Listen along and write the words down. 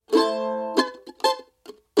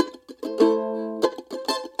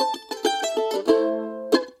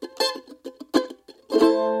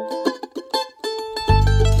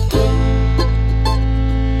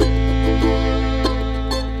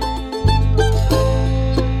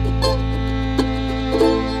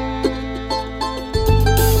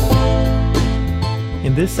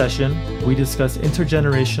this session, we discuss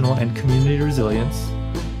intergenerational and community resilience,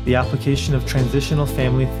 the application of transitional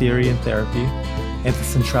family theory and therapy, and the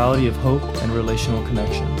centrality of hope and relational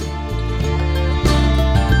connection.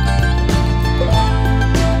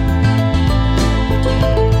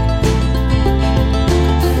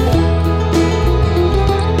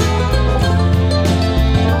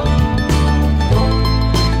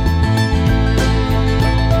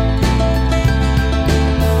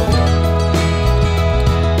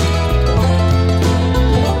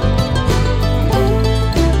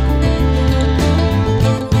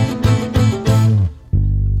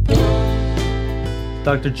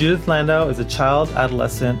 Dr. Judith Landau is a child,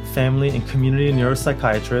 adolescent, family, and community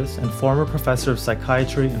neuropsychiatrist and former professor of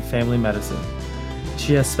psychiatry and family medicine.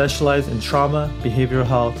 She has specialized in trauma, behavioral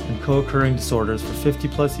health, and co-occurring disorders for 50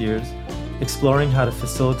 plus years, exploring how to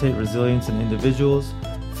facilitate resilience in individuals,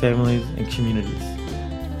 families, and communities.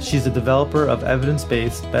 She's a developer of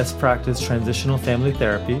evidence-based, best practice transitional family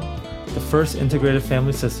therapy, the first integrated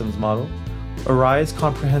family systems model, Arise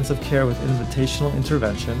Comprehensive Care with Invitational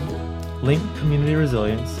Intervention, Link Community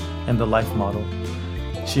Resilience, and the Life Model.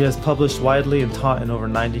 She has published widely and taught in over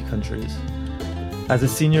 90 countries. As a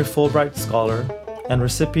senior Fulbright scholar and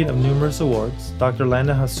recipient of numerous awards, Dr.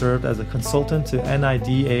 Landau has served as a consultant to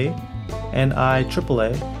NIDA,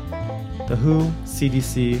 NIAAA, the WHO,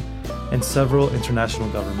 CDC, and several international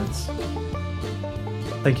governments.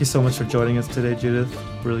 Thank you so much for joining us today, Judith.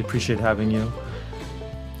 Really appreciate having you.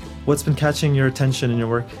 What's been catching your attention in your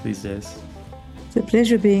work these days? It's a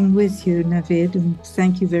pleasure being with you, Navid, and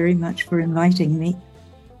thank you very much for inviting me.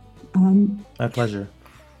 My pleasure.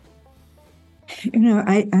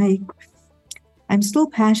 I'm still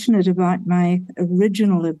passionate about my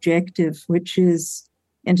original objective, which is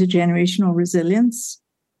intergenerational resilience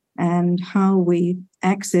and how we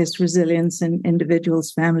access resilience in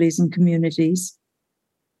individuals, families, and communities,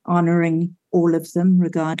 honoring all of them,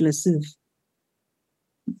 regardless of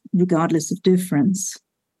difference.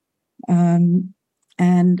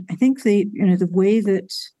 And I think the way that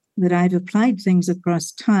I've applied things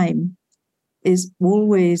across time is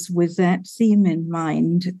always with that theme in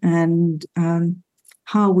mind, and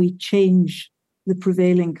how we change the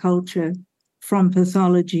prevailing culture from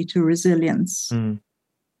pathology to resilience.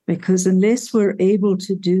 Because unless we're able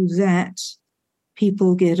to do that,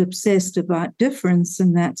 people get obsessed about difference,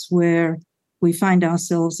 and that's where we find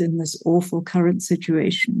ourselves in this awful current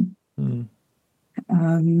situation.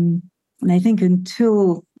 And I think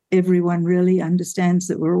until everyone really understands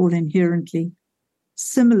that we're all inherently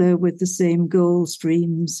similar with the same goals,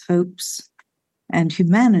 dreams, hopes, and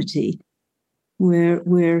humanity,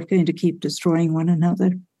 we're going to keep destroying one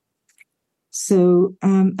another. So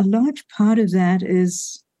a large part of that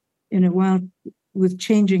is, while with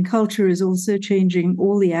changing culture is also changing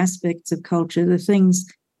all the aspects of culture, the things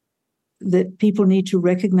that people need to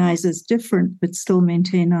recognize as different but still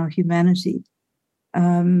maintain our humanity.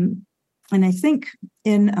 And I think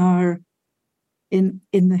in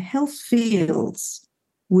the health fields,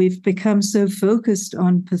 we've become so focused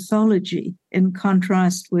on pathology in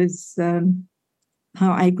contrast with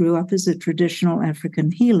how I grew up as a traditional African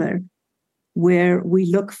healer, where we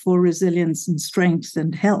look for resilience and strength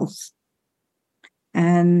and health.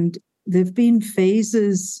 And there have been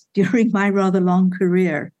phases during my rather long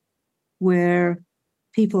career where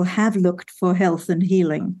people have looked for health and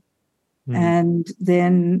healing. And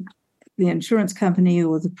then the insurance company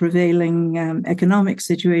or the prevailing economic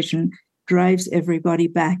situation drives everybody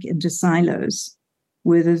back into silos,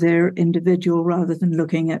 whether they're individual rather than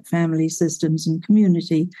looking at family systems and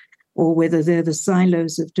community, or whether they're the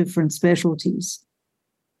silos of different specialties.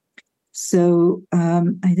 So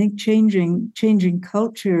I think changing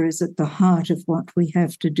culture is at the heart of what we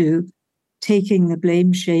have to do, taking the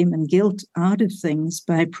blame, shame, and guilt out of things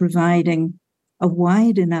by providing a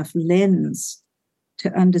wide enough lens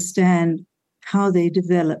to understand how they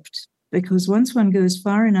developed. Because once one goes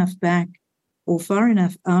far enough back or far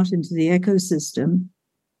enough out into the ecosystem,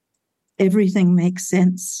 everything makes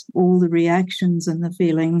sense, all the reactions and the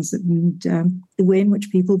feelings and the way in which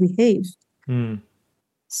people behave.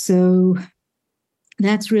 So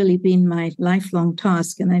that's really been my lifelong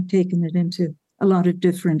task, and I've taken it into a lot of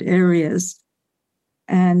different areas.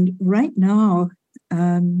 And right now,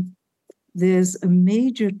 there's a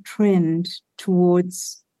major trend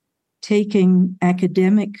towards taking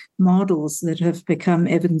academic models that have become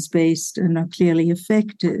evidence-based and are clearly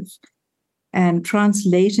effective and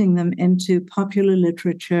translating them into popular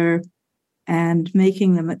literature and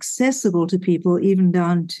making them accessible to people, even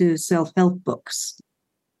down to self-help books.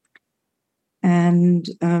 And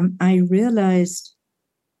I realized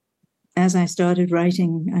as I started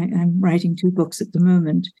writing, I'm writing 2 books at the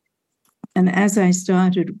moment. And as I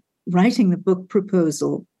started writing the book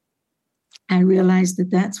proposal, I realized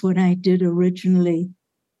that that's what I did originally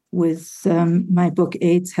with my book,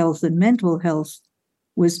 AIDS, Health, and Mental Health,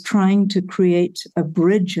 was trying to create a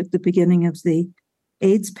bridge at the beginning of the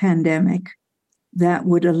AIDS pandemic that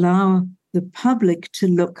would allow the public to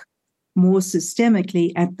look more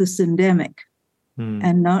systemically at the syndemic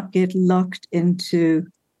and not get locked into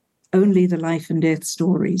only the life and death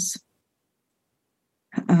stories.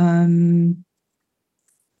 And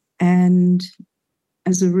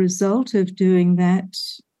as a result of doing that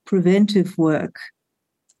preventive work,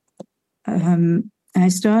 I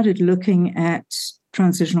started looking at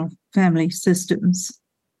transitional family systems,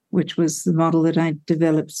 which was the model that I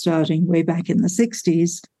developed starting way back in the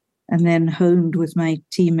 60s and then honed with my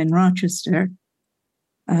team in Rochester.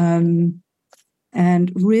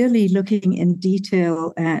 And really looking in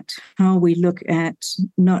detail at how we look at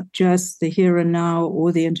not just the here and now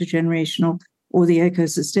or the intergenerational or the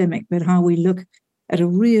ecosystemic, but how we look at a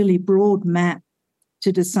really broad map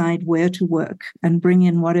to decide where to work and bring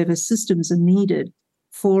in whatever systems are needed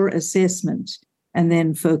for assessment and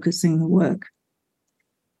then focusing the work.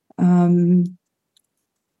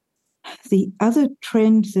 The other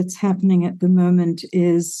trend that's happening at the moment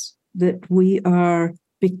is that we are,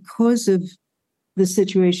 because of the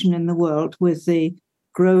situation in the world with the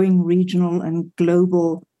growing regional and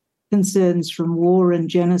global concerns from war and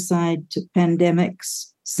genocide to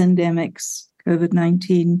pandemics, syndemics,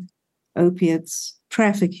 COVID-19, opiates,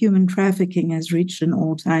 human trafficking has reached an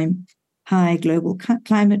all-time high, global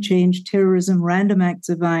climate change, terrorism, random acts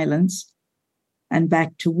of violence, and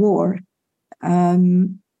back to war.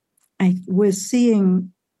 We're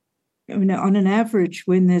seeing, on an average,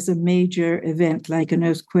 when there's a major event like an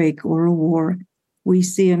earthquake or a war, we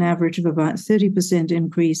see an average of about 30%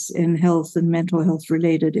 increase in health and mental health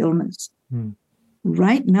related illness.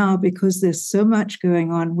 Right now, because there's so much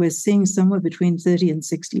going on, we're seeing somewhere between 30 and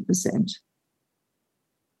 60%.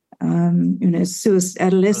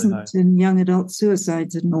 Adolescent really and young adult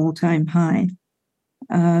suicides at an all-time high.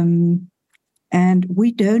 And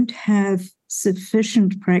we don't have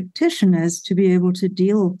sufficient practitioners to be able to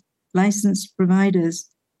deal, licensed providers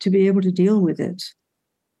to be able to deal with it.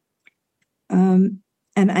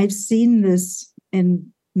 And I've seen this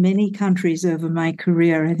in many countries over my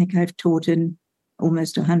career. I think I've taught in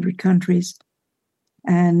almost 100 countries.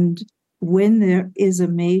 And when there is a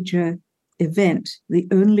major event, the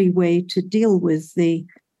only way to deal with the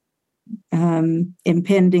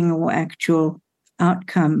impending or actual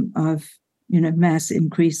outcome of mass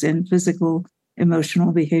increase in physical,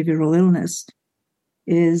 emotional, behavioral illness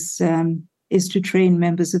is to train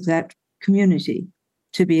members of that community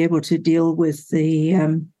to be able to deal with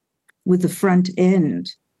the front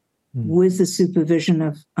end, with the supervision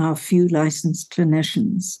of our few licensed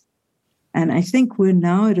clinicians. And I think we're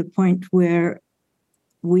now at a point where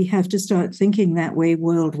we have to start thinking that way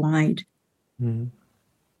worldwide. Because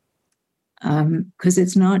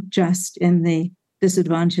it's not just in the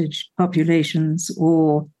disadvantaged populations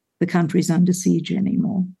or the countries under siege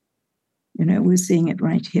anymore. We're seeing it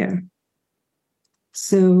right here.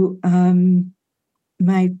 So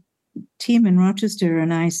my team in Rochester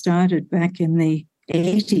and I started back in the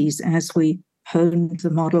 80s as we honed the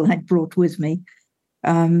model I brought with me,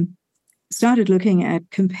 started looking at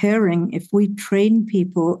comparing if we train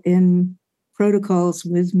people in protocols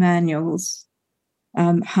with manuals,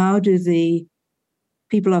 how do the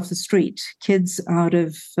people off the street, kids out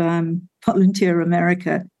of volunteer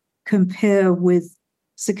America, compare with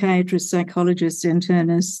psychiatrists, psychologists,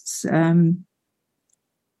 internists,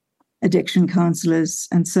 addiction counselors,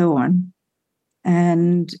 and so on.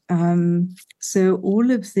 And so all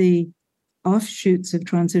of the offshoots of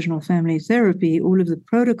transitional family therapy, all of the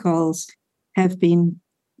protocols have been,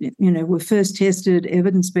 were first tested,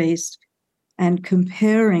 evidence-based, and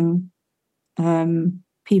comparing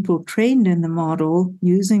people trained in the model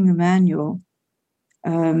using the manual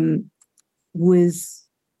with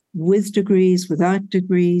degrees, without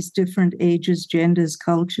degrees, different ages, genders,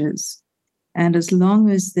 cultures. And as long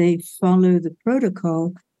as they follow the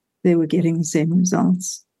protocol, they were getting the same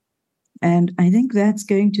results. And I think that's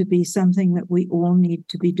going to be something that we all need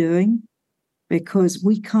to be doing because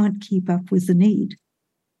we can't keep up with the need.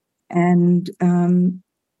 And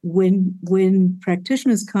when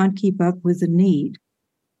practitioners can't keep up with the need,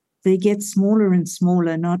 they get smaller and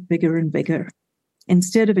smaller, not bigger and bigger.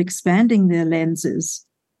 Instead of expanding their lenses,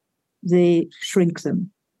 they shrink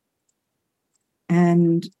them.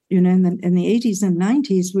 And, in the 80s and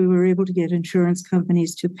 90s, we were able to get insurance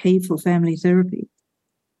companies to pay for family therapy.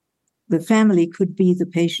 The family could be the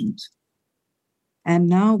patient. And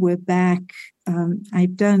now we're back.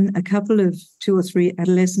 I've done a couple of 2 or 3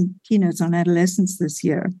 adolescent keynotes on adolescence this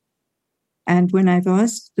year. And when I've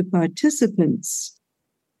asked the participants,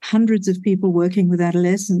 hundreds of people working with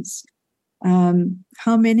adolescents,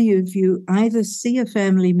 how many of you either see a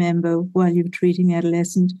family member while you're treating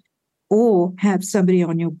adolescent or have somebody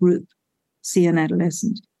on your group see an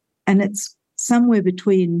adolescent? And it's somewhere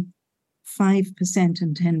between 5%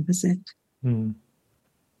 and 10%. Mm.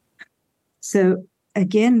 So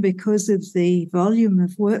again, because of the volume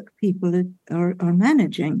of work people are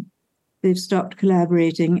managing, they've stopped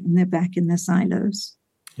collaborating and they're back in their silos.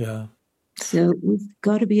 Yeah. So we've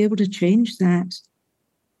got to be able to change that.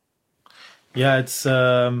 Yeah, it's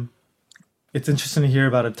interesting to hear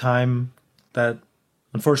about a time that,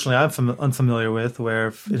 unfortunately, I'm unfamiliar with,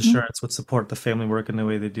 where insurance would support the family work in the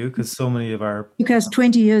way they do, because so many of our... It took us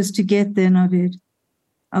 20 years to get there, Navid,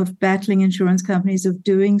 of battling insurance companies, of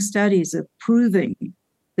doing studies, of proving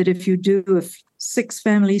that if you do 6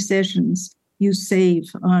 family sessions, you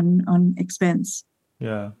save on expense.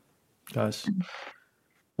 Yeah, gosh.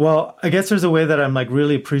 Well, I guess there's a way that I'm like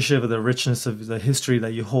really appreciative of the richness of the history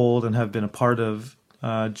that you hold and have been a part of,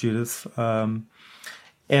 Judith. And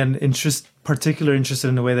particularly interested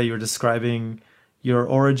in the way that you're describing your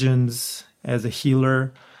origins as a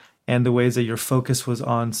healer and the ways that your focus was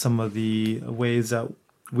on some of the ways that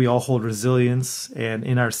we all hold resilience, and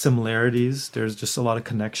in our similarities, there's just a lot of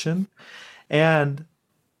connection. And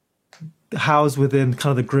housed within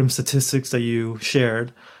kind of the grim statistics that you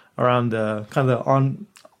shared around the kind of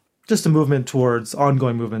ongoing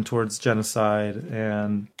movement towards genocide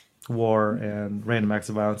and war and random acts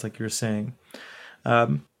of violence, like you were saying.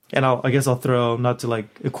 And I guess I'll throw, not to like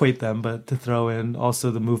equate them, but to throw in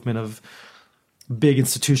also the movement of big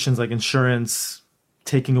institutions like insurance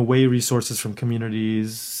taking away resources from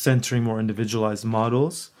communities, centering more individualized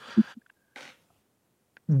models.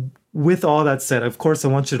 With all that said, of course, I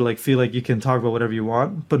want you to like feel like you can talk about whatever you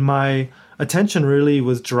want, but my attention really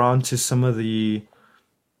was drawn to some of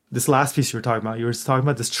this last piece you were talking about. You were talking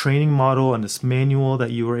about this training model and this manual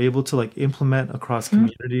that you were able to like implement across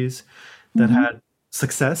communities that had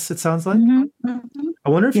success, it sounds like. I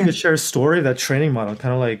wonder if you could share a story of that training model,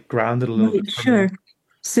 kind of like ground it a little bit. Sure.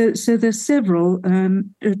 So there's several.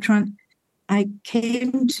 I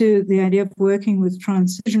came to the idea of working with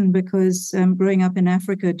transition because growing up in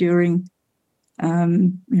Africa during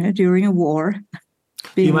a war.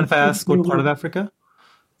 Do you mind if I ask what part of Africa?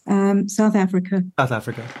 South Africa. South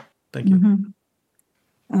Africa. Thank you.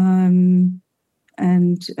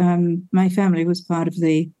 And my family was part of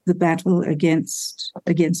the battle against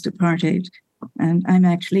apartheid, and I'm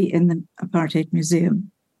actually in the apartheid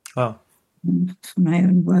museum. Oh. For my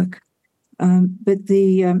own work. But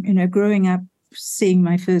growing up, seeing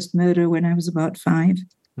my first murder when I was about 5,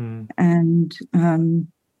 and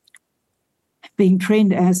being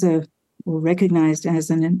trained or recognized as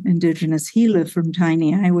an indigenous healer from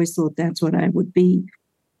tiny, I always thought that's what I would be.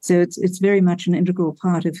 So it's very much an integral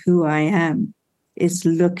part of who I am, is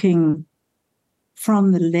looking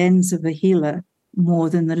from the lens of a healer more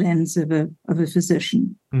than the lens of a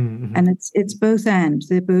physician. Mm-hmm. And it's both and.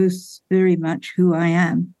 They're both very much who I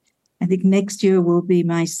am. I think next year will be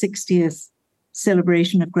my 60th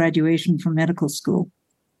celebration of graduation from medical school.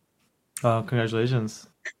 Oh, congratulations.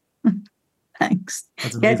 Thanks.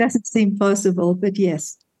 Yeah, it doesn't seem possible, but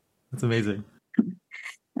yes. That's amazing.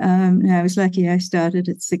 I was lucky I started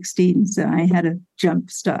at 16, so I had a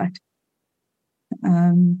jump start.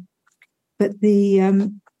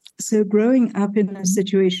 So growing up in a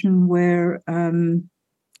situation where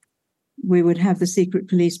we would have the secret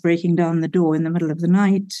police breaking down the door in the middle of the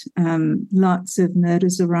night, lots of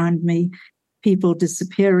murders around me, people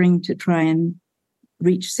disappearing to try and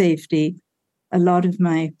reach safety. A lot of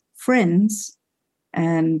my friends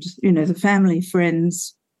and, the family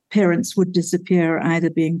friends, parents would disappear,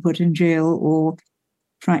 either being put in jail or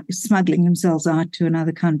smuggling themselves out to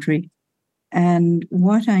another country. And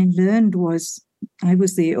what I learned was I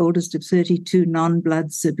was the oldest of 32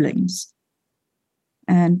 non-blood siblings.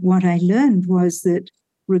 And what I learned was that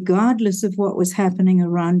regardless of what was happening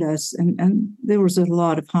around us, and there was a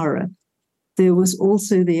lot of horror, there was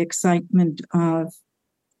also the excitement of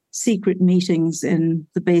secret meetings in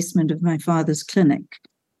the basement of my father's clinic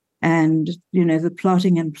and, the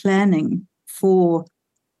plotting and planning for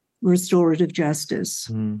restorative justice.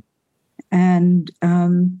 Mm. And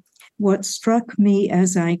what struck me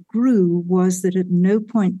as I grew was that at no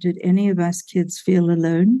point did any of us kids feel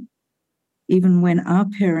alone, even when our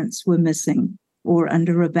parents were missing or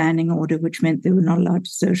under a banning order, which meant they were not allowed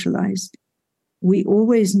to socialize. We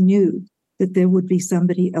always knew that there would be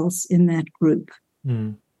somebody else in that group.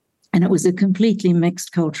 Mm. And it was a completely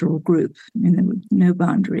mixed cultural group. I mean, there were no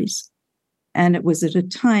boundaries. And it was at a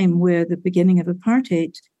time where the beginning of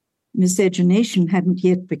apartheid, miscegenation hadn't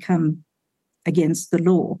yet become against the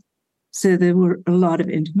law. So there were a lot of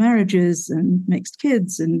intermarriages and mixed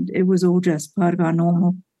kids, and it was all just part of our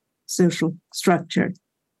normal social structure.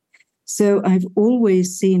 So I've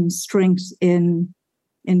always seen strength in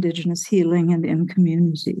Indigenous healing and in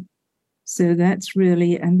community. So that's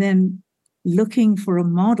really, and then looking for a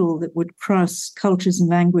model that would cross cultures and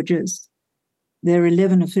languages. There are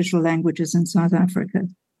 11 official languages in South Africa,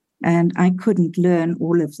 and I couldn't learn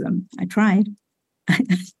all of them. I tried,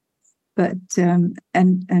 but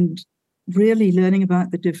and really learning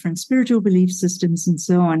about the different spiritual belief systems and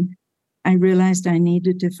so on, I realized I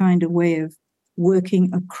needed to find a way of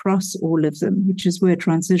working across all of them, which is where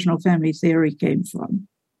transitional family theory came from.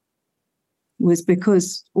 Was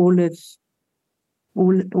because all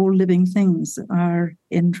living things are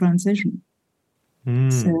in transition.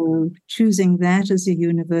 So choosing that as a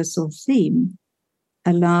universal theme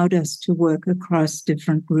allowed us to work across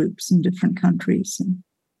different groups and different countries and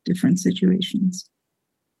different situations.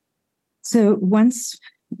 So once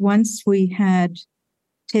we had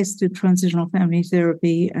tested transitional family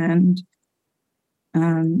therapy and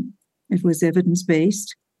it was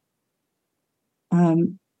evidence-based,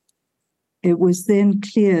 it was then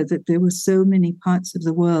clear that there were so many parts of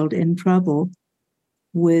the world in trouble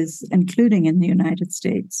with, including in the United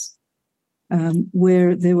States,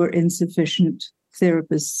 where there were insufficient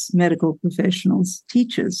therapists, medical professionals,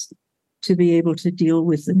 teachers to be able to deal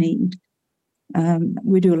with the need.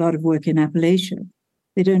 We do a lot of work in Appalachia.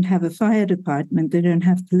 They don't have a fire department. They don't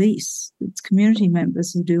have police. It's community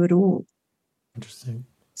members who do it all. Interesting.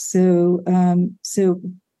 So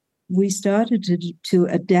we started to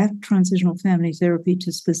adapt transitional family therapy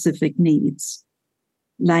to specific needs,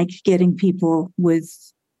 like getting people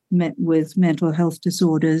with mental health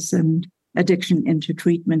disorders and addiction into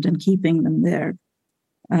treatment and keeping them there,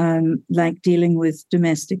 like dealing with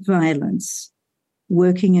domestic violence,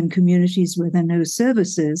 working in communities where there are no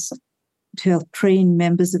services to help train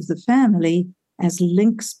members of the family as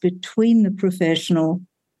links between the professional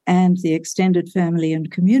and the extended family and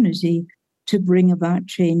community to bring about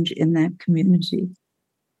change in that community.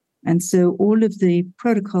 And so all of the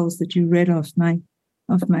protocols that you read off my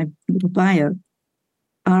little bio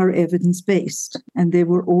are evidence-based, and they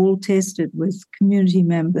were all tested with community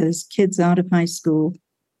members, kids out of high school,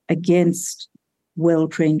 against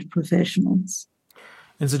well-trained professionals.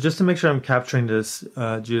 And so just to make sure I'm capturing this,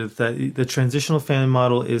 Judith, that the transitional family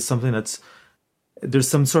model is something there's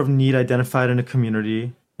some sort of need identified in a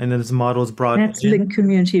community, and then this model is brought That's in. linked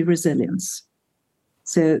community resilience.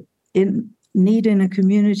 So need in a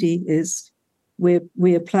community is where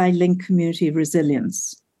we apply linked community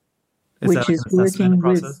resilience, which is working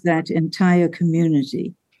with that entire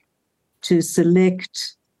community to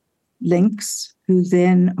select links who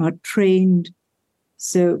then are trained.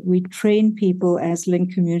 So we train people as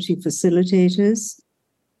linked community facilitators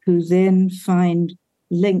who then find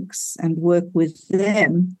links and work with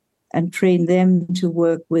them and train them to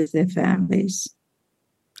work with their families.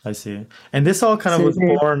 I see. And this all kind of was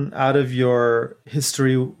born out of your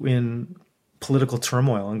history in political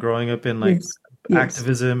turmoil and growing up in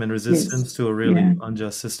activism and resistance to a really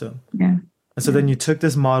unjust system. Yeah. And so then you took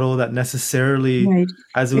this model that necessarily,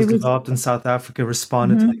 as it was developed in South Africa,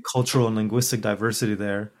 responded to the cultural and linguistic diversity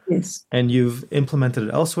there. Yes. And you've implemented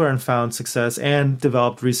it elsewhere and found success and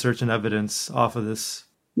developed research and evidence off of this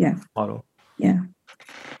model. Yeah.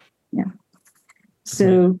 Yeah.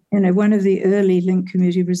 So, one of the early linked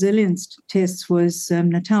community resilience tests was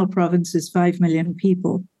Natal province's 5 million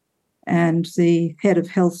people. And the head of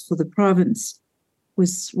health for the province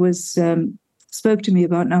spoke to me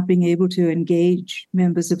about not being able to engage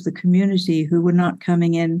members of the community who were not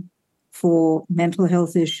coming in for mental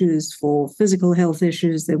health issues, for physical health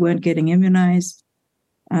issues. They weren't getting immunized.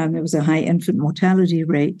 There was a high infant mortality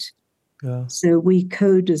rate. Yeah. So we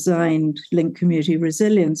co-designed linked community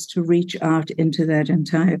resilience to reach out into that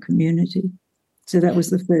entire community. So that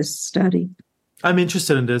was the first study. I'm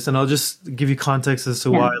interested in this, and I'll just give you context as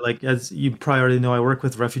to why. Like, as you probably already know, I work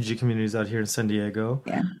with refugee communities out here in San Diego.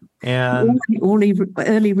 Yeah. And all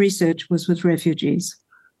early research was with refugees.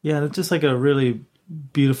 Yeah, it's just like a really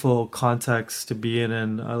beautiful context to be in,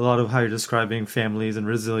 and a lot of how you're describing families and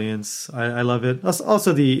resilience. I love it.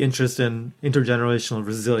 Also the interest in intergenerational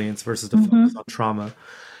resilience versus the focus on trauma.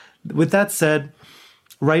 With that said,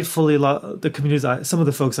 rightfully, the communities, some of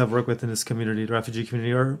the folks I've worked with in this community, the refugee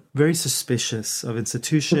community, are very suspicious of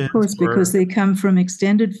institutions. Of course, because they come from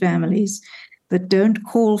extended families that don't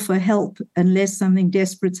call for help unless something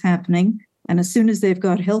desperate's happening, And as soon as they've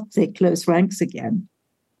got help, they close ranks again,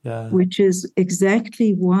 which is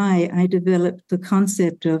exactly why I developed the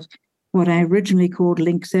concept of what I originally called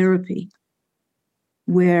link therapy,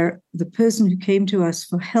 where the person who came to us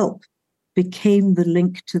for help became the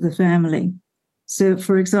link to the family. So,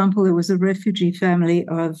 for example, there was a refugee family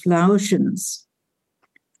of Laotians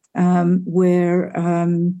where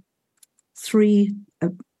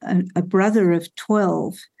a brother of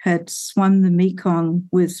 12 had swum the Mekong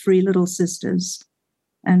with 3 little sisters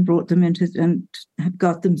and brought them into and had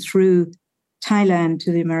got them through Thailand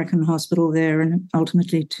to the American hospital there and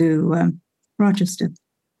ultimately to Rochester.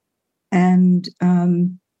 And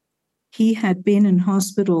he had been in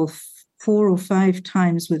hospital 4 or 5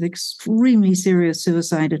 times with extremely serious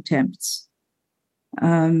suicide attempts.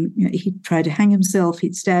 He'd tried to hang himself,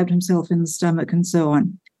 he'd stabbed himself in the stomach, and so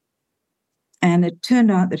on. And it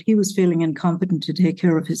turned out that he was feeling incompetent to take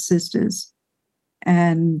care of his sisters.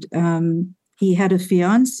 And he had a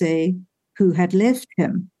fiancée who had left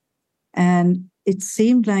him. And it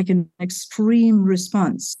seemed like an extreme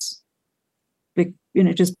response,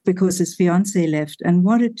 just because his fiancée left. And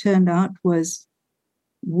what it turned out was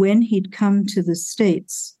when he'd come to the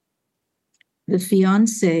States, the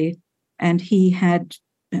fiancée and he had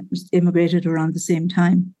immigrated around the same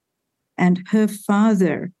time. And her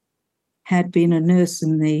father had been a nurse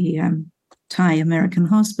in the Thai American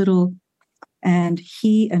hospital, and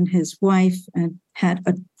he and his wife had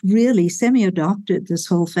really semi-adopted this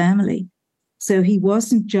whole family. So he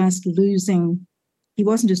wasn't just losing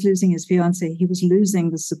his fiancée, he was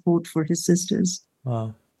losing the support for his sisters.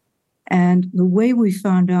 Wow. And the way we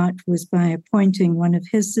found out was by appointing one of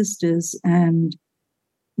his sisters and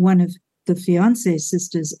one of the fiancé's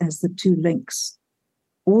sisters as the 2 links.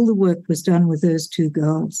 All the work was done with those 2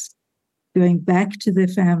 girls, going back to their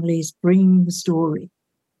families, bringing the story,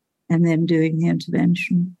 and then doing the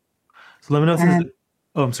intervention. So let me know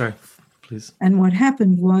I'm sorry, please. And what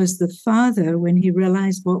happened was the father, when he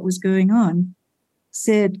realized what was going on,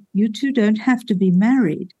 said, "You 2 don't have to be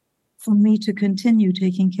married for me to continue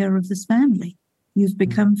taking care of this family. You've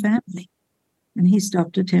become family." And he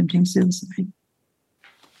stopped attempting suicide.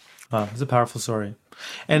 Wow, it's a powerful story.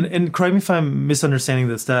 And correct me if I'm misunderstanding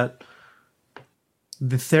this, that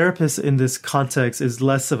the therapist in this context is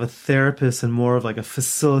less of a therapist and more of like a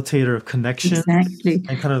facilitator of connection. Exactly.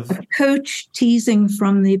 And kind of a coach teasing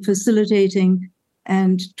from the facilitating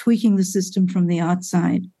and tweaking the system from the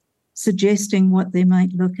outside, suggesting what they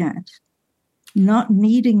might look at. Not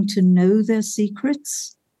needing to know their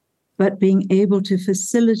secrets, but being able to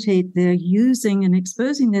facilitate their using and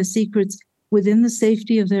exposing their secrets within the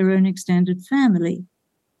safety of their own extended family,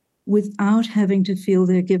 without having to feel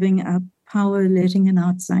they're giving up power, letting in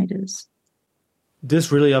outsiders.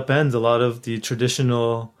 This really upends a lot of the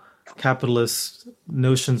traditional capitalist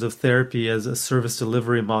notions of therapy as a service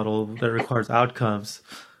delivery model that requires outcomes,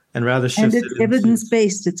 and rather shifts and it's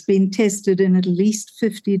evidence-based. It's been tested in at least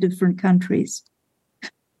 50 different countries.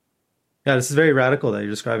 Yeah, this is very radical that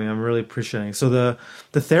you're describing. I'm really appreciating. So the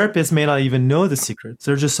therapist may not even know the secrets.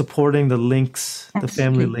 They're just supporting the links, Absolutely. The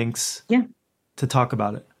family links, yeah, to talk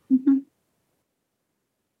about it. Mm-hmm.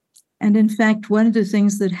 And in fact, one of the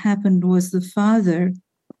things that happened was the father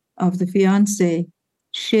of the fiancée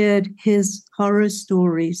shared his horror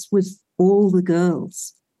stories with all the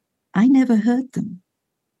girls. I never heard them.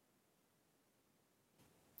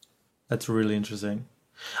 That's really interesting.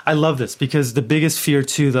 I love this because the biggest fear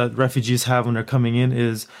too that refugees have when they're coming in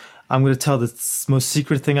is, I'm going to tell the most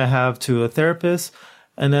secret thing I have to a therapist,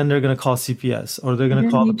 and then they're going to call CPS or they're going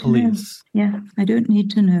to call the police. Yeah, I don't need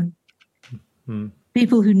to know. Hmm.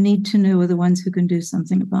 People who need to know are the ones who can do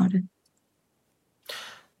something about it.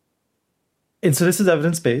 And so this is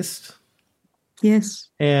evidence-based. Yes.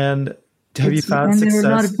 And have you found success? And there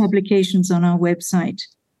are a lot of publications on our website.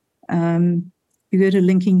 You go to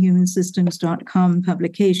linkinghumansystems.com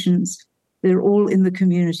publications. They're all in the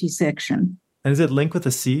community section. And is it link with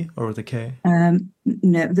a C or with a K?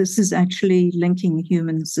 No, this is actually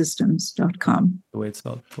linkinghumansystems.com. The way it's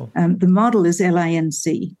spelled. Cool. The model is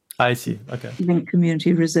LINC. I see. Okay. Link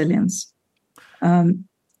Community Resilience.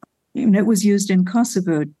 It was used in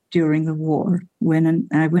Kosovo during the war when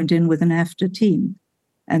I went in with an AFTA team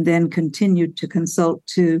and then continued to consult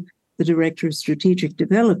to the Director of Strategic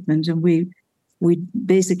Development. And we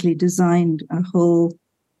basically designed a whole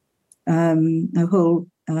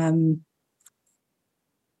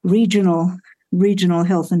regional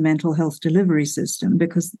health and mental health delivery system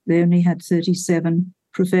because they only had 37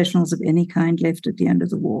 professionals of any kind left at the end of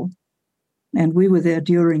the war. And we were there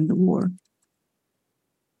during the war.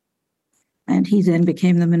 And he then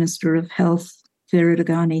became the Minister of Health,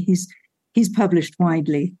 Feridagani. he's published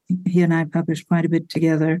widely. He and I published quite a bit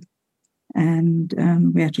together. And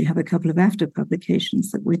we actually have a couple of after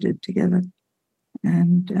publications that we did together.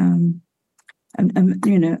 And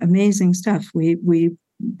amazing stuff. We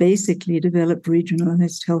basically developed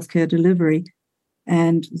regionalized healthcare delivery,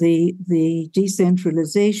 and the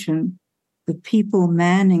decentralization, the people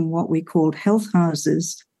manning what we called health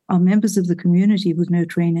houses are members of the community with no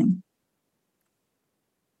training.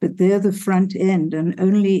 But they're the front end, and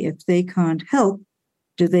only if they can't help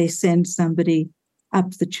do they send somebody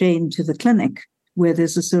up the chain to the clinic where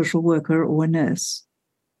there's a social worker or a nurse.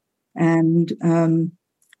 And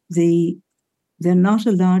they're not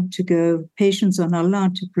allowed to go, patients are not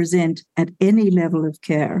allowed to present at any level of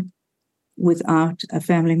care without a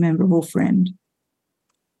family member or friend.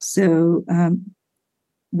 So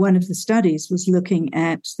one of the studies was looking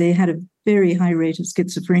at, they had a very high rate of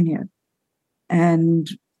schizophrenia. And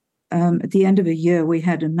at the end of a year, we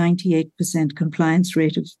had a 98% compliance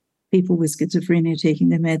rate of people with schizophrenia taking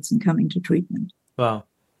their meds and coming to treatment. Wow.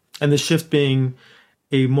 And the shift being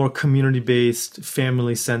a more community-based,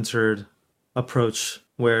 family-centered approach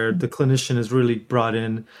where the clinician is really brought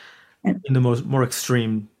in the more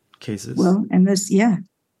extreme cases. Well, and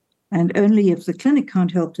and only if the clinic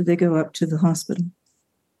can't help do they go up to the hospital.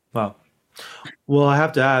 Wow. Well, I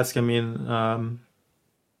have to ask, I mean,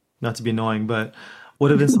 not to be annoying, but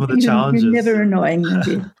what have been some of the challenges? You're never annoying,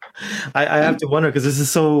 Navid. I have to wonder, because this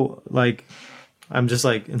is so, like, I'm just,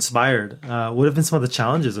 like, inspired. What have been some of the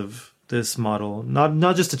challenges of this model?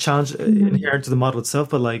 Not just a challenge inherent to the model itself,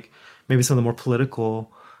 but, like, maybe some of the more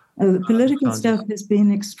political the political stuff has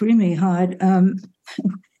been extremely hard.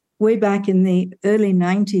 Way back in the early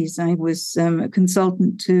 90s, I was a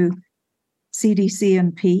consultant to CDC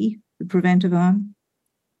and P, the preventive arm,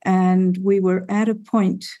 and we were at a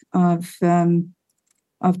point of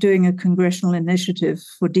doing a congressional initiative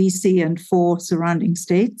for DC and 4 surrounding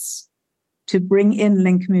states to bring in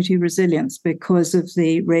linked community resilience because of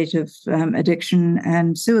the rate of addiction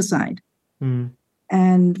and suicide.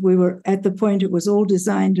 And we were at the point it was all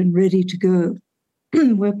designed and ready to go.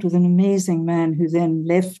 Worked with an amazing man who then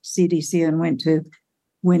left CDC and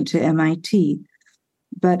went to MIT.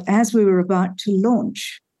 But as we were about to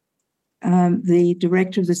launch, the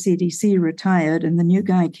director of the CDC retired and the new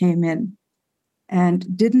guy came in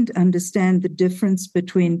and didn't understand the difference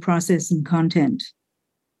between process and content.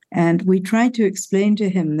 And we tried to explain to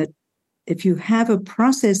him that if you have a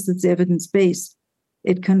process that's evidence-based,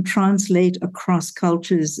 it can translate across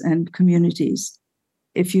cultures and communities.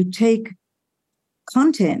 If you take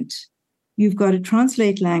content, you've got to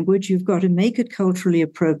translate language, you've got to make it culturally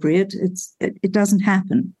appropriate. It doesn't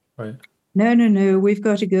happen. Right. No, we've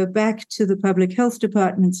got to go back to the public health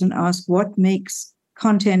departments and ask what makes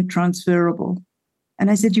content transferable. And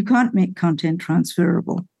I said, you can't make content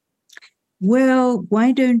transferable. Well,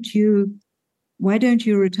 why don't you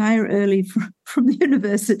retire early from the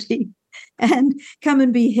university and come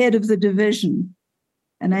and be head of the division?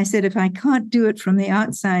 And I said, if I can't do it from the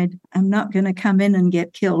outside, I'm not going to come in and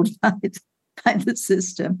get killed by the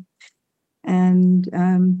system. And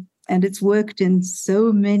it's worked in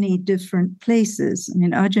so many different places. I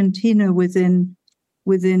mean, Argentina, within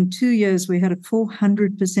 2 years, we had a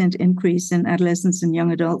 400% increase in adolescents and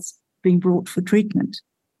young adults being brought for treatment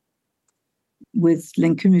with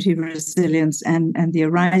linked community resilience and the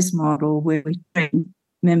ARISE model, where we train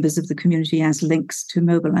members of the community as links to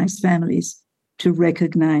mobilize families to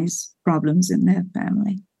recognize problems in their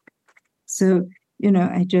family. So,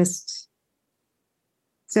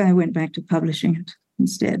 I went back to publishing it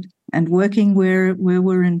instead and working where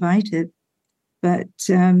we're invited. But,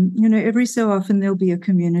 every so often there'll be a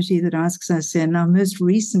community that asks us in. Our most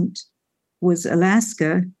recent was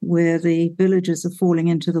Alaska, where the villages are falling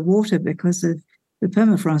into the water because of the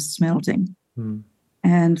permafrost melting.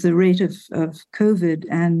 And the rate of COVID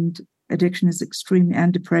and addiction is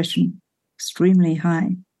and depression, extremely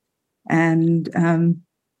high. And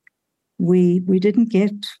we didn't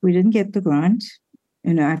get the grant.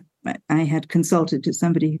 I had consulted to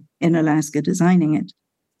somebody in Alaska designing it.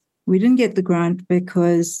 We didn't get the grant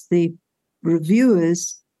because the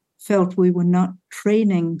reviewers felt we were not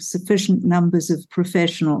training sufficient numbers of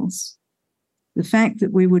professionals. The fact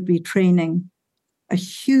that we would be training a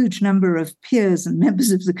huge number of peers and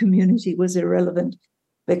members of the community was irrelevant,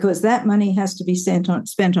 because that money has to be spent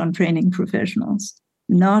on training professionals,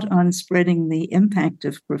 not on spreading the impact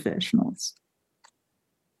of professionals.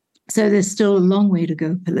 So there's still a long way to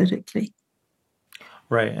go politically.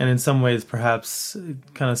 Right. And in some ways, perhaps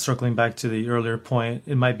kind of circling back to the earlier point,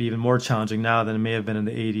 it might be even more challenging now than it may have been in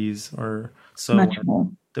the 80s or so. Much more.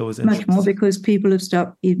 There was much more, because people have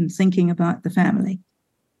stopped even thinking about the family.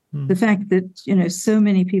 The fact that, so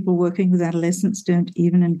many people working with adolescents don't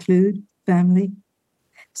even include family.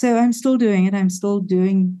 So I'm still doing it. I'm still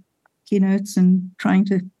doing keynotes and trying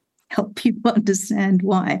to help people understand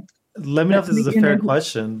why. Let me know if this is a fair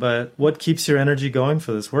question, but what keeps your energy going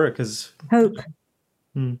for this work? Because hope.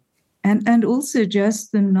 And also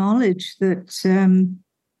just the knowledge that,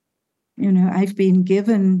 I've been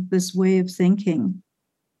given this way of thinking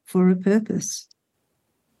for a purpose.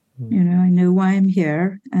 I know why I'm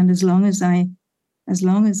here. And as long as I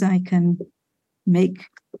can make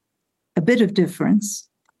a bit of difference,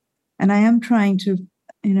 and I am trying to,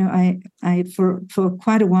 for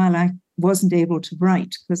quite a while, I wasn't able to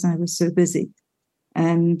write because I was so busy.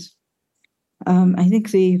 And I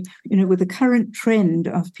think with the current trend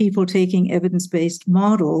of people taking evidence-based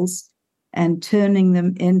models and turning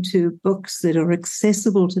them into books that are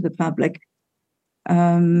accessible to the public,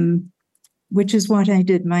 which is what I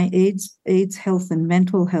did, my AIDS health and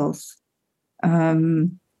mental health.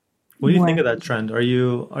 What do you think of that trend? Are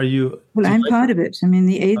you? Well, I'm part of it. I mean,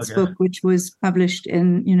 the AIDS book, which was published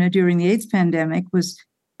during the AIDS pandemic, was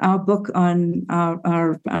our book on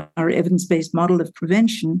our evidence-based model of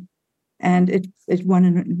prevention. And it won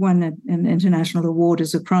an international award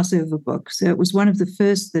as a crossover book. So it was one of the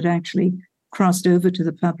first that actually crossed over to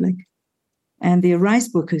the public. And the Arise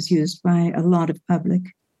book is used by a lot of public.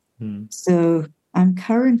 So I'm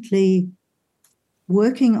currently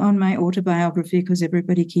working on my autobiography because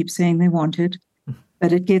everybody keeps saying they want it,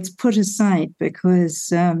 but it gets put aside because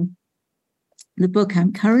the book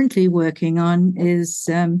I'm currently working on is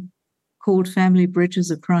called Family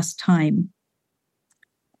Bridges Across Time.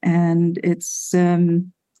 And it's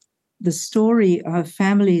the story of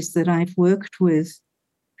families that I've worked with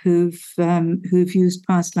who've used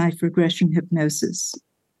past life regression hypnosis.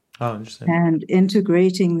 Oh, interesting. And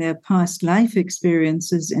integrating their past life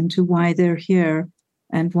experiences into why they're here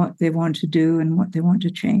and what they want to do and what they want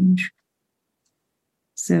to change.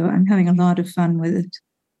 So I'm having a lot of fun with it.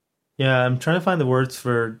 Yeah, I'm trying to find the words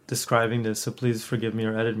for describing this, so please forgive me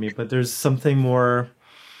or edit me, but there's something more,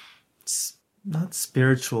 not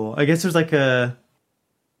spiritual. I guess there's like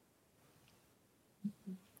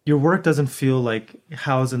your work doesn't feel like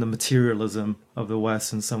housed in the materialism of the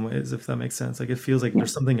West in some ways, if that makes sense. Like it feels like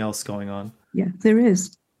there's something else going on. Yeah, there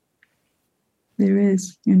is. There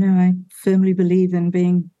is. I firmly believe in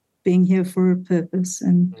being here for a purpose.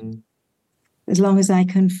 And as long as I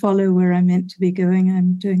can follow where I'm meant to be going,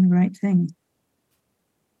 I'm doing the right thing.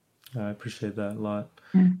 I appreciate that a lot.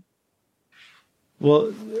 Yeah.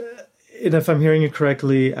 Well, and if I'm hearing you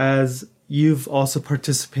correctly, as you've also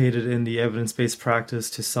participated in the evidence-based practice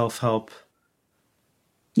to self-help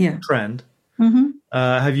trend. Mm-hmm.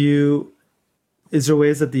 Is there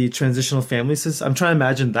ways that the transitional family system, I'm trying to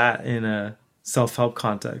imagine that in a self-help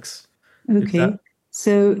context. Okay.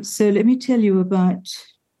 So let me tell you about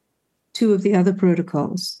two of the other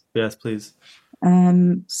protocols. Yes, please.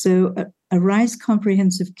 So Arise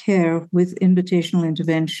Comprehensive Care with Invitational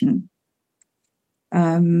Intervention.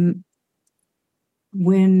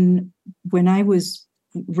 When I was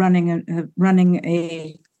running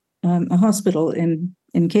a hospital in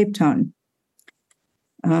Cape Town,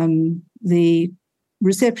 the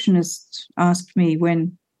receptionist asked me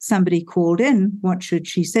when somebody called in, what should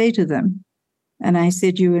she say to them? And I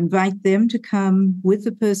said, you invite them to come with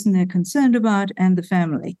the person they're concerned about and the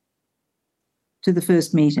family to the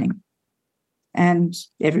first meeting. And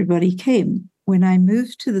everybody came. When I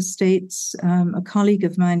moved to the States, a colleague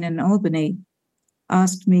of mine in Albany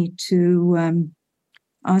asked me to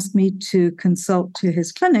consult to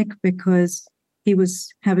his clinic because he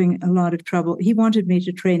was having a lot of trouble. He wanted me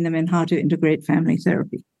to train them in how to integrate family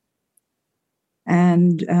therapy.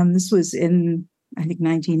 And this was in, I think,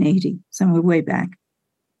 1980, somewhere way back.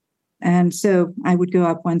 And so I would go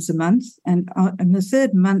up once a month. And in the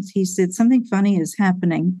third month, he said, something funny is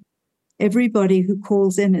happening. Everybody who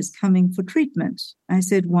calls in is coming for treatment. I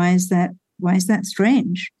said, why is that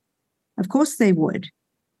strange? Of course they would.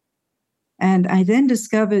 And I then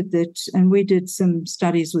discovered that, and we did some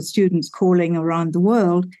studies with students calling around the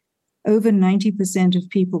world, over 90% of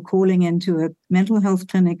people calling into a mental health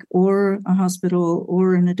clinic or a hospital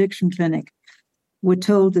or an addiction clinic were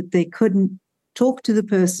told that they couldn't talk to the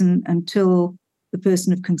person until the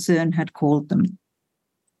person of concern had called them.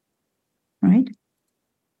 Right?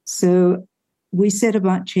 So we set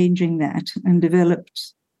about changing that and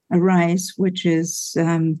developed Arise, which is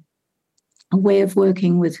a way of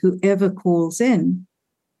working with whoever calls in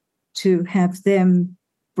to have them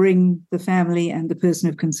bring the family and the person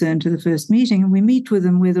of concern to the first meeting. And we meet with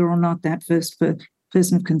them whether or not that first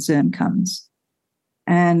person of concern comes.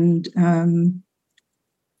 And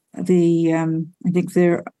I think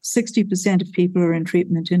there 60% of people are in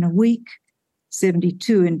treatment in a week,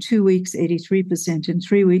 72 in 2 weeks, 83% in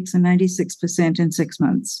 3 weeks, and 96% in 6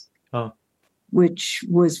 months. Oh. Which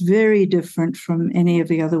was very different from any of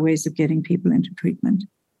the other ways of getting people into treatment.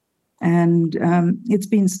 And it's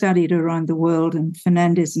been studied around the world, and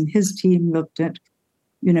Fernandez and his team looked at,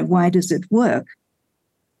 why does it work?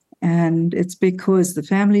 And it's because the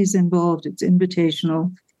family's involved, it's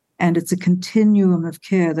invitational, and it's a continuum of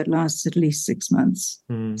care that lasts at least 6 months.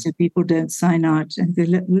 So people don't sign out, and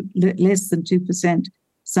less than 2%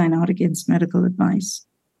 sign out against medical advice.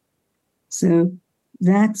 So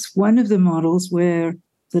that's one of the models where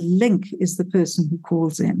the link is the person who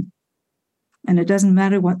calls in. And it doesn't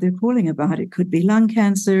matter what they're calling about. It could be lung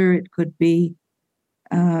cancer, it could be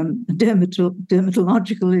a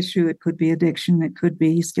dermatological issue, it could be addiction, it could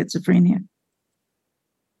be schizophrenia.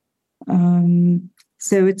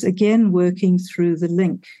 So it's again working through the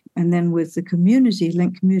link. And then with the community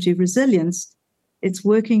link, community resilience, it's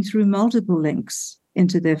working through multiple links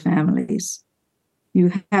into their families.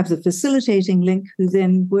 You have the facilitating link who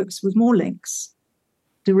then works with more links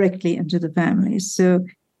directly into the families. So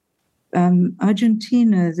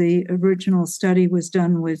Argentina, the original study was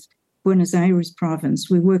done with Buenos Aires province.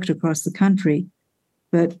 We worked across the country,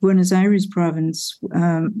 but Buenos Aires province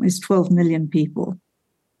is 12 million people.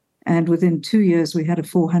 And within 2 years, we had a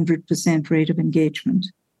 400% rate of engagement.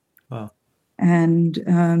 Wow. And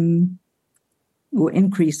or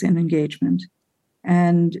increase in engagement.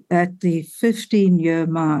 And at the 15-year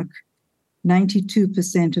mark,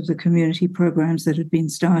 92% of the community programs that had been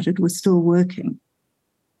started were still working.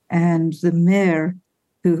 And the mayor,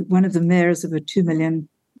 one of the mayors of a 2 million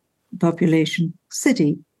population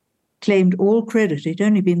city, claimed all credit. He'd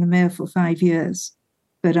only been the mayor for 5 years.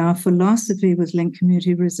 But our philosophy with linked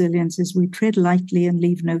community resilience is we tread lightly and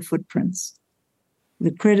leave no footprints.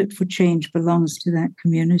 The credit for change belongs to that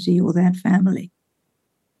community or that family.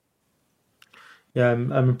 Yeah,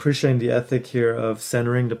 I'm appreciating the ethic here of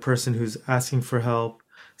centering the person who's asking for help,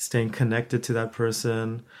 staying connected to that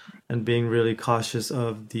person, and being really cautious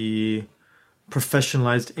of the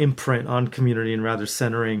professionalized imprint on community and rather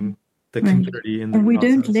centering the community in the process. And we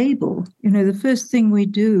process. don't label. The first thing we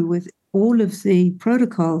do with all of the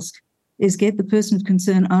protocols is get the person of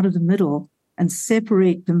concern out of the middle and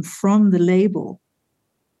separate them from the label.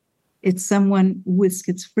 It's someone with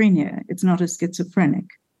schizophrenia. It's not a schizophrenic.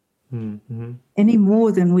 Mm-hmm. Any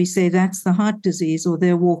more than we say that's the heart disease or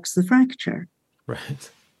there walks the fracture. Right.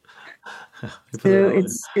 So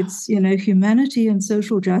it's humanity and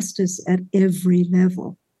social justice at every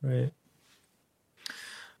level. Right.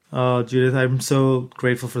 Oh, Judith, I'm so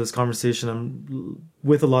grateful for this conversation. I'm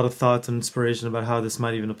with a lot of thoughts and inspiration about how this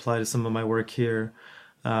might even apply to some of my work here.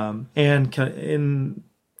 And in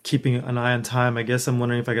keeping an eye on time, I guess I'm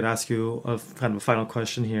wondering if I could ask you a kind of a final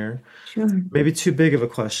question here. Sure. Maybe too big of a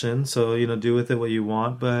question, so do with it what you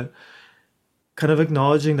want, but kind of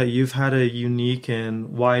acknowledging that you've had a unique and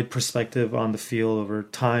wide perspective on the field over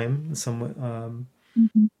time.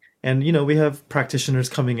 Mm-hmm. And, we have practitioners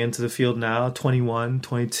coming into the field now, 21,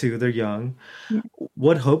 22, they're young. Yeah.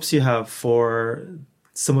 What hopes you have for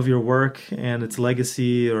some of your work and its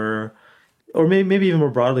legacy, or maybe even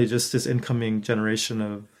more broadly, just this incoming generation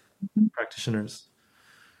of practitioners?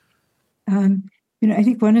 I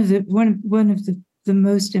think one of the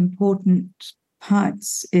most important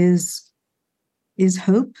parts is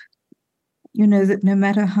hope. That no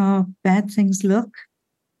matter how bad things look,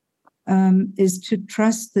 is to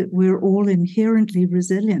trust that we're all inherently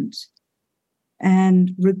resilient.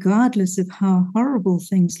 And regardless of how horrible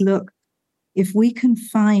things look, if we can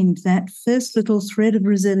find that first little thread of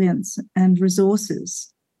resilience and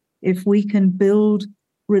resources, if we can build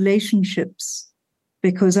relationships,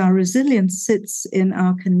 because our resilience sits in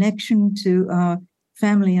our connection to our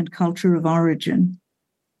family and culture of origin.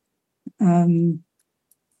 I'm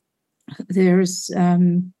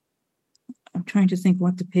trying to think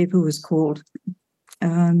what the paper was called.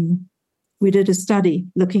 We did a study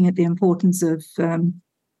looking at the importance of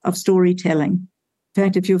storytelling. In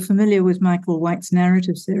fact, if you're familiar with Michael White's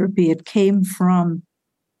narrative therapy, it came from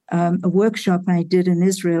a workshop I did in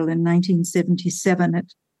Israel in 1977 at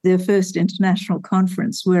their first international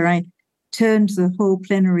conference, where I turned the whole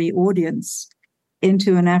plenary audience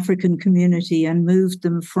into an African community and moved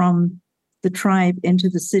them from the tribe into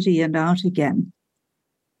the city and out again.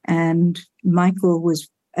 And Michael was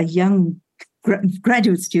a young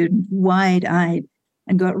graduate student, wide-eyed,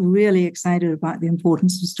 and got really excited about the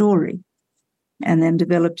importance of story, and then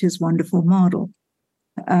developed his wonderful model.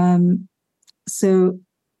 So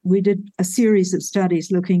we did a series of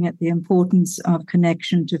studies looking at the importance of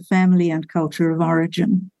connection to family and culture of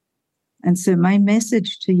origin. And so my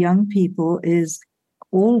message to young people is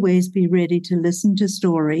always be ready to listen to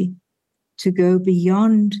story, to go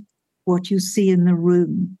beyond what you see in the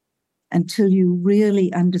room until you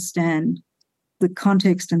really understand the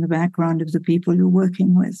context and the background of the people you're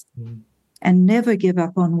working with. And never give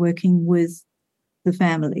up on working with the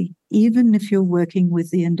family. Even if you're working with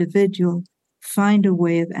the individual, find a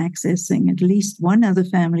way of accessing at least one other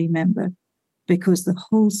family member, because the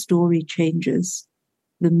whole story changes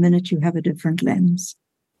the minute you have a different lens.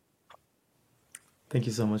 Thank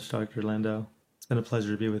you so much, Dr. Landau. It's been a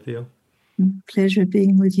pleasure to be with you. Pleasure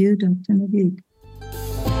being with you, Dr. Navid.